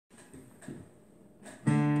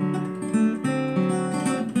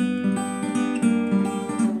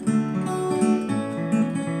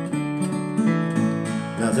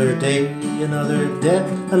Another day, another debt,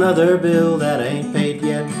 another bill that ain't paid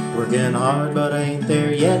yet. Working hard but ain't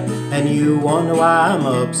there yet, and you wonder why I'm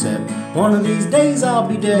upset. One of these days I'll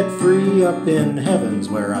be debt-free, up in heavens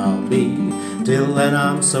where I'll be. Till then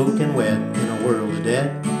I'm soaking wet in a world of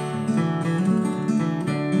debt.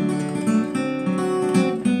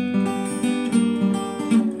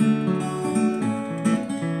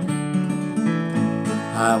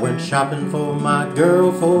 I went shopping for my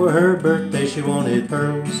girl for her birthday, she wanted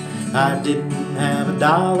pearls. I didn't have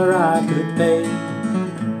 $1 I could pay,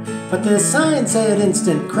 but the sign said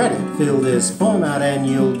instant credit. Fill this form out and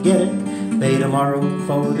you'll get it. Pay tomorrow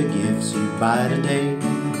for the gifts you buy today.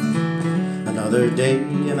 Another day,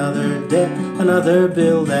 another debt, another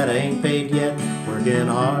bill that ain't paid yet. Working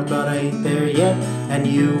hard but ain't there yet, and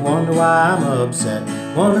you wonder why I'm upset.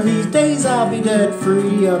 One of these days I'll be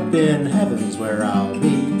debt-free, up in heavens where I'll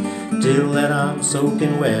be. Till then I'm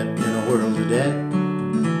soaking wet in a world of debt.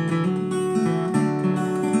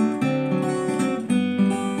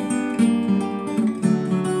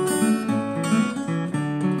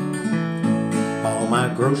 All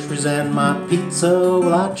my groceries and my pizza,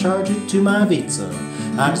 well, I charge it to my Visa.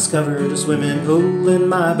 I discovered a swimming pool in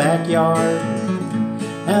my backyard.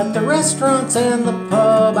 At the restaurants and the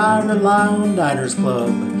pub I rely on Diners Club,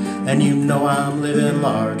 and you know I'm living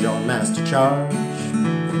large on Master Charge.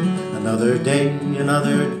 Another day,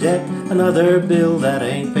 another debt, another bill that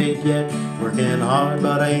ain't paid yet. Working hard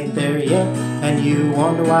but ain't there yet, and you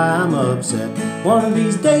wonder why I'm upset. One of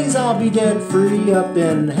these days I'll be debt-free, up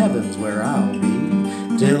in heavens where I'll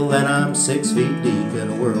be. Till then I'm 6 feet deep in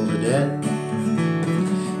a world of debt.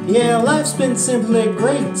 Yeah, life's been simply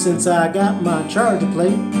great since I got my charger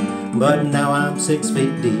plate, but now I'm 6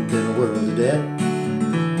 feet deep in a world of debt.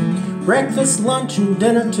 Breakfast, lunch, and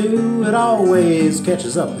dinner too, it always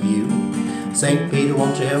catches up with you. St. Peter,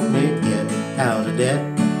 won't you help me get out of debt?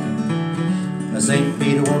 St.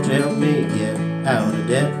 Peter, won't you help me get out of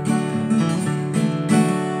debt?